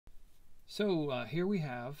So here we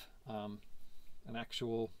have an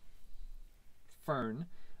actual fern,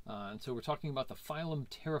 and so we're talking about the phylum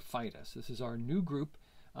Pterophyta. This is our new group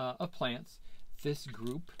of plants. This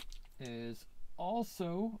group is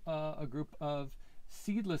also a group of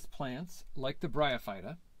seedless plants like the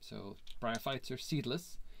Bryophyta. So bryophytes are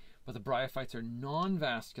seedless, but the bryophytes are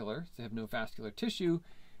non-vascular. So they have no vascular tissue.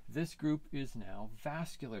 This group is now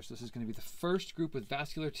vascular. So this is going to be the first group with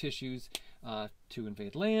vascular tissues to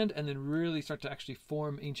invade land and then really start to actually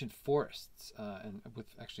form ancient forests and with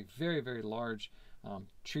actually very, very large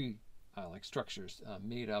tree-like structures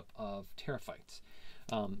made up of pterophytes.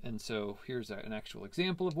 And so here's an actual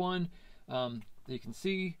example of one. You can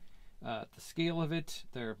see the scale of it.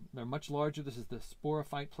 They're much larger. This is the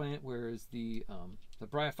sporophyte plant, whereas the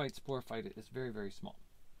bryophyte sporophyte is very, very small.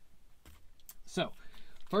 So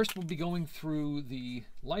first, we'll be going through the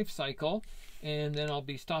life cycle, and then I'll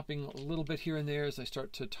be stopping a little bit here and there as I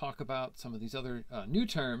start to talk about some of these other new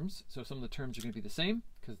terms. So some of the terms are going to be the same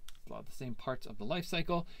because a lot of the same parts of the life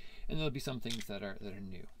cycle, and there'll be some things that are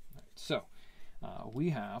new. All right, so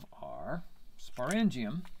we have our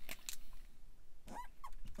sporangium,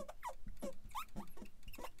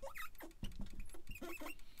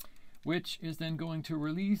 which is then going to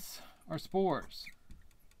release our spores.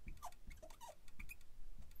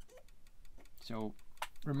 So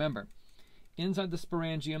remember, inside the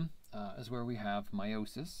sporangium is where we have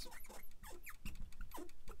meiosis,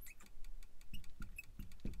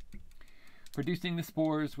 producing the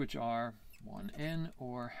spores, which are 1N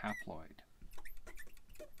or haploid.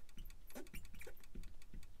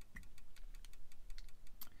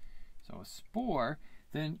 So a spore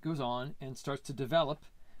then goes on and starts to develop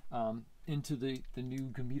into the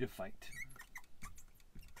new Gametophyte.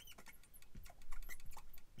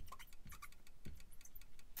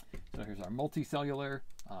 So here's our multicellular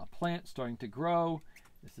plant starting to grow.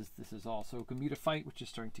 This is also Gametophyte, which is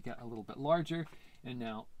starting to get a little bit larger. And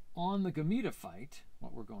now on the Gametophyte,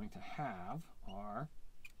 what we're going to have are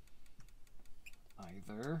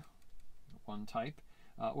either one type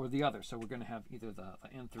or the other. So we're going to have either the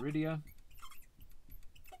Antheridia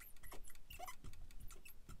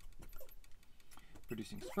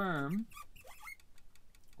producing sperm,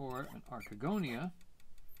 or an Archegonia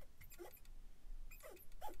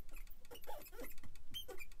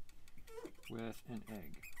with an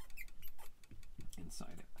egg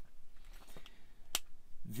inside it.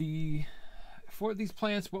 For these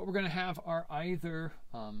plants, what we're going to have are either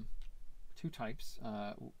two types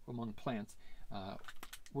among plants.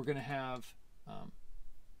 We're going to have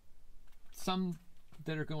some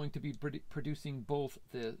that are going to be producing both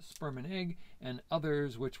the sperm and egg, and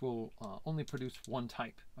others which will only produce one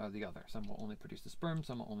type or the other. Some will only produce the sperm,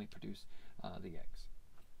 some will only produce the eggs.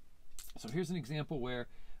 So here's an example where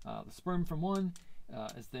the sperm from one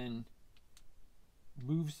is then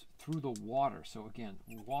moves through the water. So again,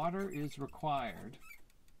 water is required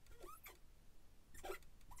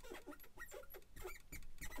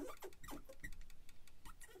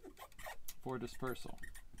for dispersal.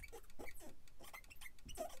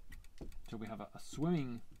 So we have a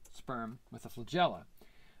swimming sperm with a flagella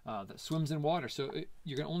that swims in water. So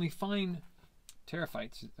you're going to only find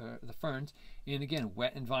pterophytes, the ferns, in, again,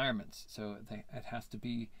 wet environments. So it has to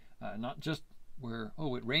be not just where,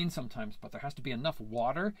 it rains sometimes, but there has to be enough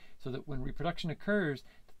water so that when reproduction occurs,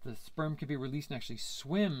 the sperm can be released and actually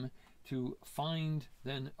swim to find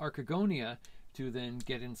then Archegonia to then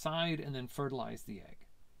get inside and then fertilize the egg.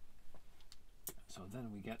 So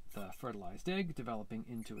then we get the fertilized egg developing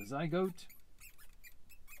into a zygote.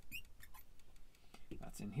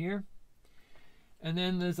 That's in here. And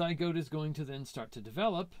then the zygote is going to then start to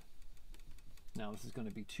develop. Now this is going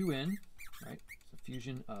to be 2N, right? So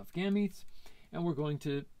fusion of gametes. And we're going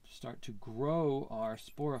to start to grow our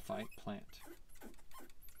sporophyte plant.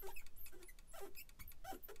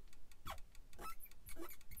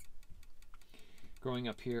 Growing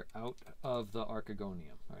up here out of the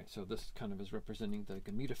Archegonium. All right, so this kind of is representing the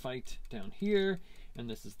Gametophyte down here, and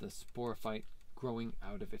this is the sporophyte growing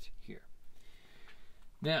out of it here.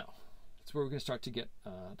 Now, that's where we're going to start to get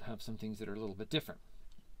to have some things that are a little bit different.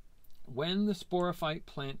 When the sporophyte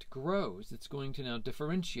plant grows, it's going to now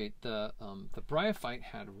differentiate. The bryophyte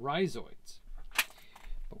had rhizoids,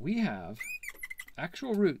 but we have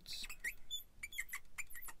actual roots.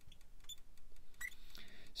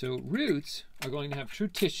 So roots are going to have true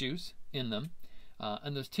tissues in them,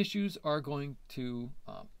 and those tissues are going to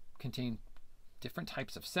contain different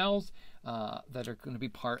types of cells that are going to be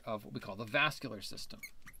part of what we call the vascular system.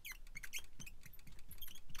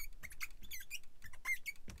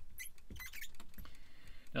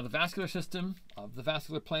 Now the vascular system of the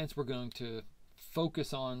vascular plants, we're going to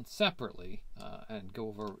focus on separately and go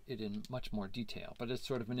over it in much more detail. But as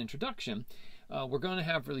sort of an introduction, we're going to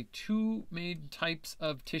have really two main types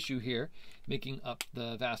of tissue here making up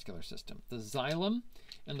the vascular system, the xylem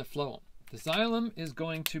and the phloem. The xylem is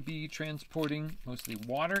going to be transporting mostly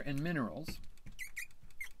water and minerals,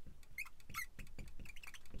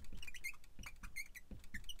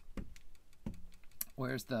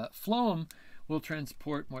 whereas the phloem will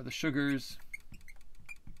transport more the sugars,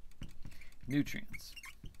 nutrients.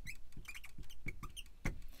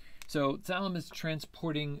 So xylem is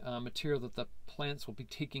transporting material that the plants will be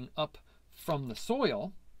taking up from the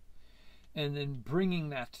soil and then bringing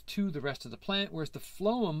that to the rest of the plant, whereas the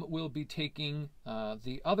phloem will be taking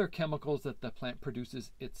the other chemicals that the plant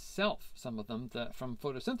produces itself, some of them from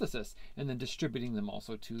photosynthesis, and then distributing them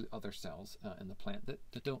also to other cells in the plant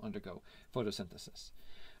that don't undergo photosynthesis.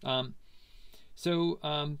 The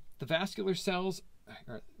vascular cells,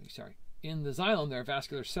 in the xylem there are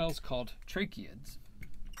vascular cells called tracheids,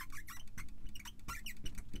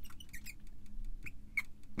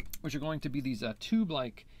 which are going to be these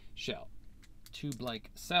tube-like cells.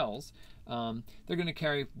 They're going to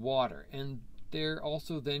carry water, and they're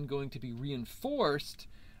also then going to be reinforced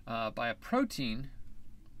by a protein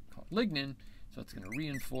called lignin. So it's going to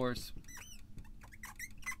reinforce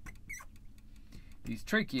these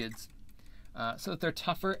tracheids so that they're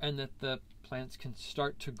tougher and that the plants can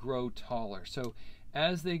start to grow taller. So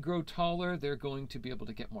as they grow taller, they're going to be able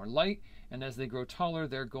to get more light, and as they grow taller,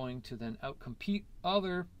 they're going to then outcompete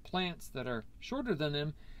other plants that are shorter than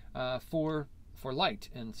them for light,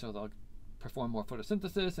 and so they'll perform more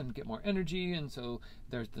photosynthesis and get more energy, and so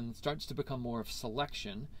there then starts to become more of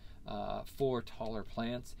selection for taller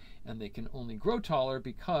plants, and they can only grow taller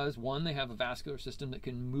because, one, they have a vascular system that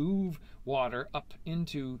can move water up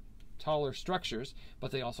into taller structures,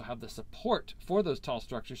 but they also have the support for those tall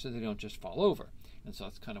structures so they don't just fall over. And so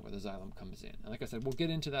that's kind of where the xylem comes in. And like I said, we'll get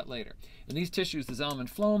into that later. And these tissues, the xylem and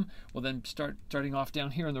phloem, will then starting off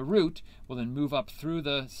down here in the root, will then move up through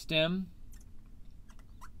the stem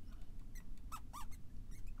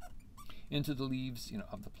into the leaves,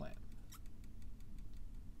 of the plant.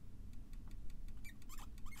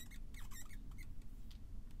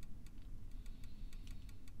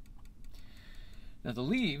 Now the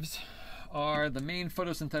leaves are the main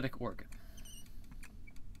photosynthetic organ.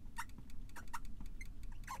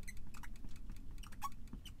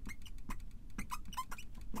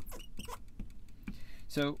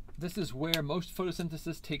 So this is where most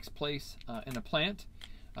photosynthesis takes place in a plant,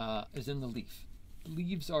 is in the leaf.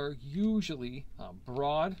 Leaves are usually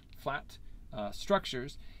broad, flat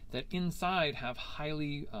structures that inside have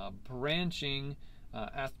highly branching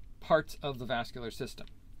parts of the vascular system.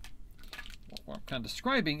 What I'm kind of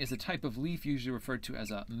describing is a type of leaf usually referred to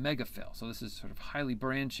as a megaphyll. So this is sort of highly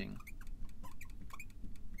branching.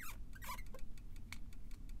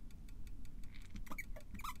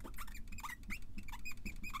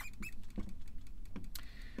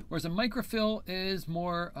 Whereas a microphyll is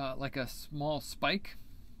more like a small spike.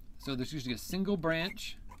 So there's usually a single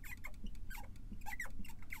branch.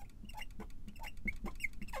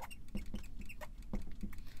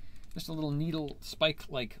 Just a little needle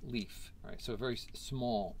spike-like leaf, right? So a very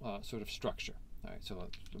small sort of structure. All right, so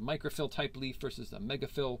a microphyll type leaf versus a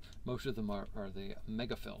megaphyll. Most of them are the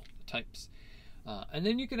megaphyll types. And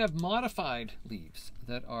then you can have modified leaves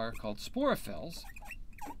that are called sporophylls.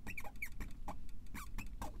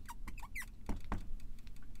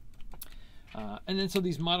 And then so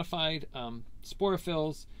these modified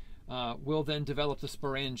sporophylls will then develop the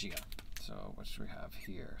sporangia. So what should we have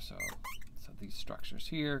here? So these structures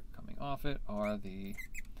here coming off it are the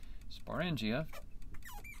sporangia.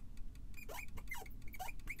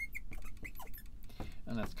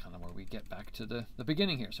 And that's kind of where we get back to the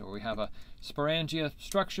beginning here. So we have a sporangia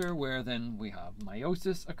structure where then we have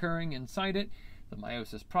meiosis occurring inside it. The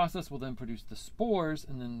meiosis process will then produce the spores,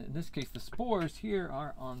 and then in this case the spores here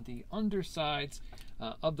are on the undersides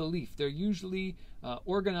of the leaf. They're usually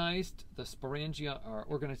organized, the sporangia are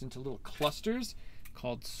organized into little clusters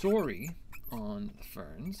called sori on the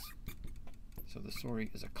ferns. So the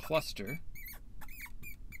sori is a cluster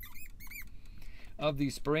of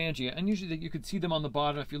these sporangia, and usually you could see them on the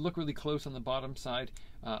bottom. If you look really close on the bottom side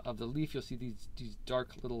of the leaf, you'll see these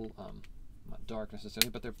dark little not dark necessarily,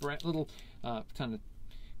 but they're little kind of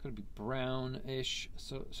could be brownish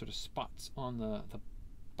sort of spots on the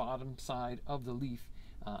bottom side of the leaf,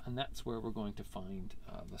 and that's where we're going to find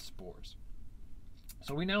the spores.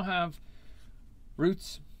 So we now have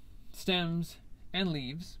roots, stems, and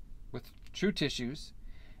leaves with true tissues,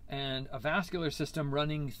 and a vascular system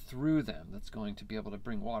running through them that's going to be able to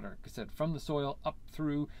bring water, like I said, from the soil up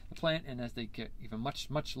through the plant, and as they get even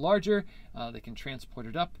much larger, they can transport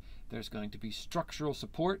it up. There's going to be structural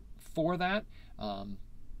support for that.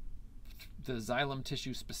 The xylem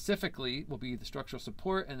tissue specifically will be the structural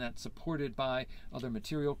support, and that's supported by other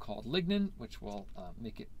material called lignin, which will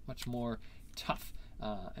make it much more tough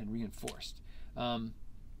and reinforced. And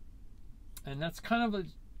that's kind of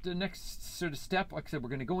the next sort of step. Like I said, we're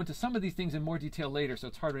going to go into some of these things in more detail later, so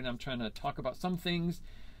it's hard right now. I'm trying to talk about some things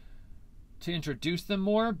to introduce them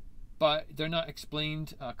more, but they're not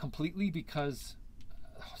explained completely, because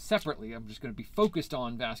separately I'm just going to be focused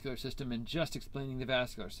on vascular system and just explaining the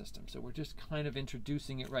vascular system. So we're just kind of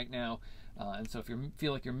introducing it right now, and so if you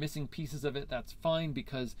feel like you're missing pieces of it, that's fine,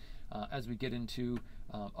 because as we get into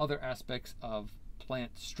other aspects of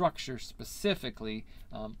plant structure specifically,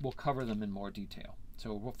 we'll cover them in more detail.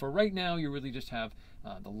 So for right now, you really just have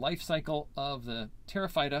the life cycle of the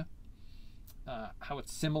Pterophyta, how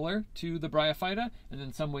it's similar to the Bryophyta, and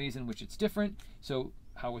then some ways in which it's different. So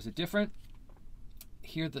how is it different?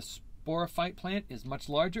 Here the Sporophyte plant is much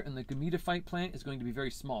larger, and the Gametophyte plant is going to be very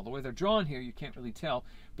small. The way they're drawn here, you can't really tell,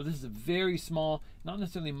 but this is a very small, not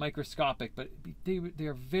necessarily microscopic, but they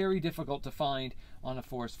are very difficult to find on a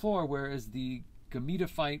forest floor, whereas the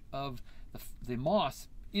Gametophyte of the moss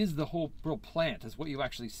is the whole real plant, is what you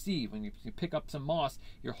actually see. When you pick up some moss,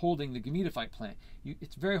 you're holding the Gametophyte plant.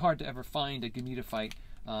 It's very hard to ever find a Gametophyte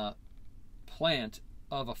plant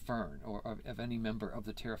of a fern or of any member of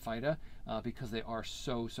the Pterophyta, because they are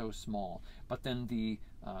so small. But then the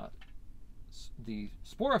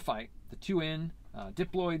Sporophyte, the 2N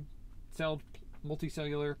diploid celled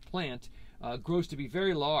multicellular plant, grows to be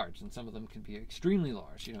very large, and some of them can be extremely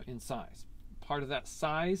large, in size. Part of that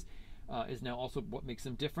size is now also what makes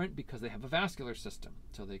them different, because they have a vascular system,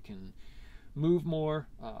 so they can move more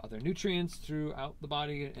other nutrients throughout the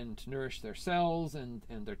body and to nourish their cells and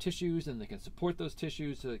their tissues, and they can support those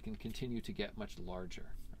tissues so they can continue to get much larger.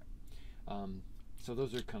 So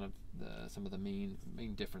those are kind of some of the main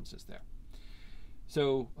differences there.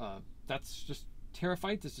 So that's just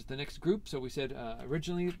Pterophytes. This is the next group. So we said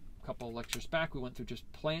originally, a couple of lectures back, we went through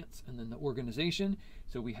just plants and then the organization.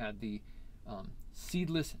 So we had the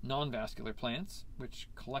seedless non-vascular plants, which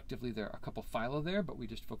collectively there are a couple phyla there, but we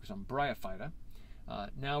just focus on Bryophyta.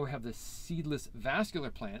 Now we have the seedless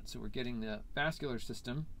vascular plants, so we're getting the vascular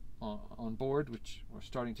system on board, which we're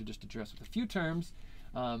starting to just address with a few terms,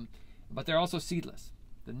 but they're also seedless.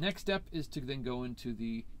 The next step is to then go into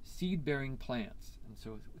the seed-bearing plants, and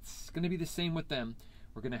so it's going to be the same with them.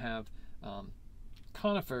 We're going to have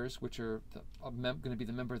conifers, which are going to be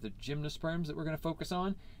the member of the gymnosperms that we're going to focus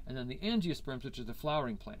on, and then the angiosperms, which are the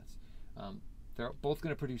flowering plants. They're both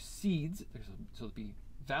going to produce seeds, so there'll be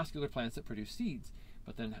vascular plants that produce seeds,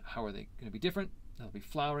 but then how are they going to be different? They'll be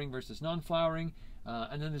flowering versus non-flowering,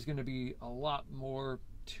 and then there's going to be a lot more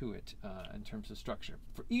to it in terms of structure.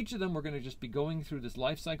 For each of them, we're going to just be going through this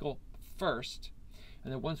life cycle first,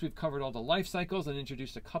 and then once we've covered all the life cycles and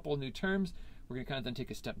introduced a couple new terms, we're going to kind of then take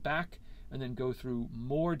a step back and then go through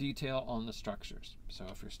more detail on the structures. So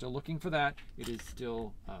if you're still looking for that, it is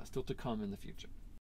still to come in the future.